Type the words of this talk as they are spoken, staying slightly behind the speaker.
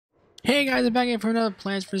Hey guys, I'm back again for another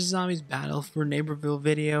Plants vs. Zombies Battle for Neighborville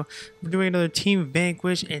video. We're doing another Team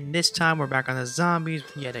Vanquish, and this time we're back on the zombies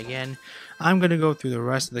yet again. I'm going to go through the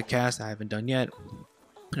rest of the cast I haven't done yet.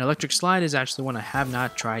 An electric slide is actually one I have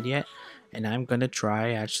not tried yet, and I'm going to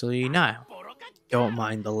try actually now. Don't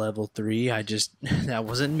mind the level 3, that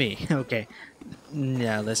wasn't me. Okay,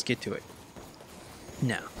 now let's get to it.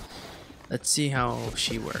 Now, let's see how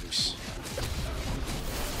she works.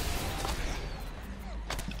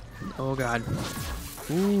 Oh god.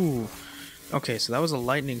 Ooh. Okay, so that was a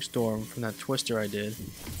lightning storm from that twister I did.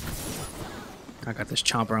 I got this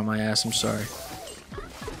chomper on my ass, I'm sorry.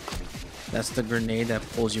 That's the grenade that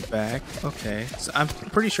pulls you back. Okay, so I'm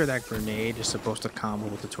pretty sure that grenade is supposed to combo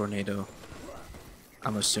with the tornado.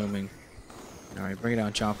 I'm assuming. Alright, bring it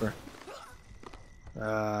on, chomper.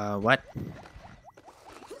 What?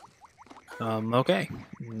 Okay.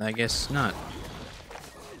 I guess not.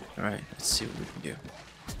 Alright, let's see what we can do.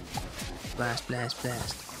 Blast, blast,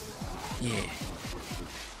 blast. Yeah.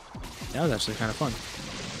 That was actually kind of fun.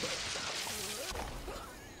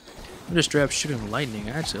 I'm just straight up shooting lightning.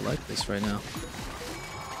 I actually like this right now.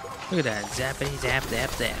 Look at that. Zappity, zap, zap,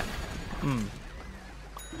 zap.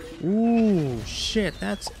 Ooh, shit.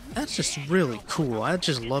 That's just really cool. I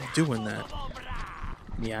just love doing that.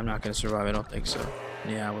 Yeah, I'm not going to survive. I don't think so.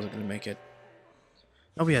 Yeah, I wasn't going to make it.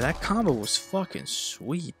 Oh, yeah, that combo was fucking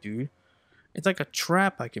sweet, dude. It's like a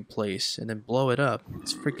trap I can place and then blow it up.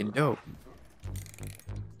 It's freaking dope.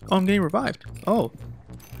 Oh, I'm getting revived. Oh.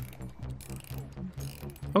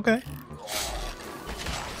 Okay.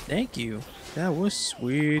 Thank you. That was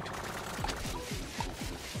sweet.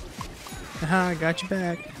 Haha, I got you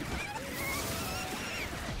back.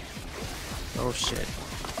 Oh shit.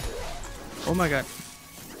 Oh my god.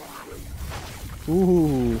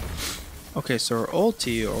 Ooh. Okay, so our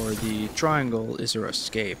ulti, or the triangle, is our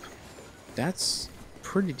escape. That's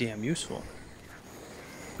pretty damn useful.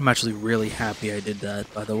 I'm actually really happy I did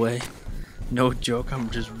that, by the way. No joke, I'm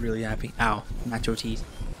just really happy. Ow, nacho cheese.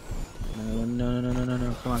 No, no, no, no, no,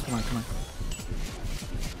 no. Come on, come on, come on.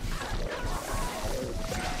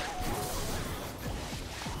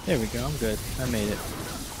 There we go, I'm good. I made it.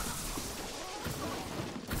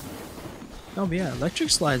 Oh, but yeah,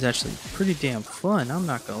 electric slide is actually pretty damn fun, I'm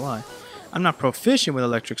not gonna lie. I'm not proficient with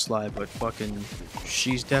electric slide, but fucking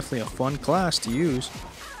she's definitely a fun class to use.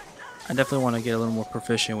 I definitely want to get a little more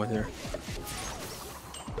proficient with her.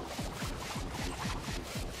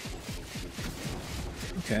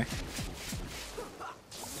 Okay.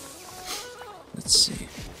 Let's see.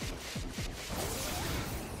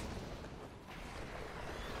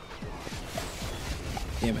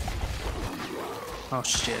 Damn it. Oh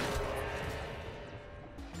shit.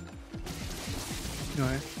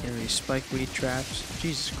 Alright, there are these spike weed traps.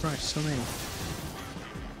 Jesus Christ, so many.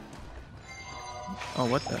 Oh,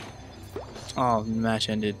 what the? Oh, the match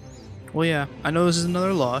ended. Well, yeah, I know this is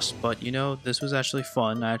another loss, but you know, this was actually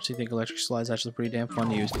fun. I actually think electric slide is actually pretty damn fun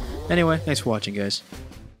to use. Anyway, thanks for watching, guys.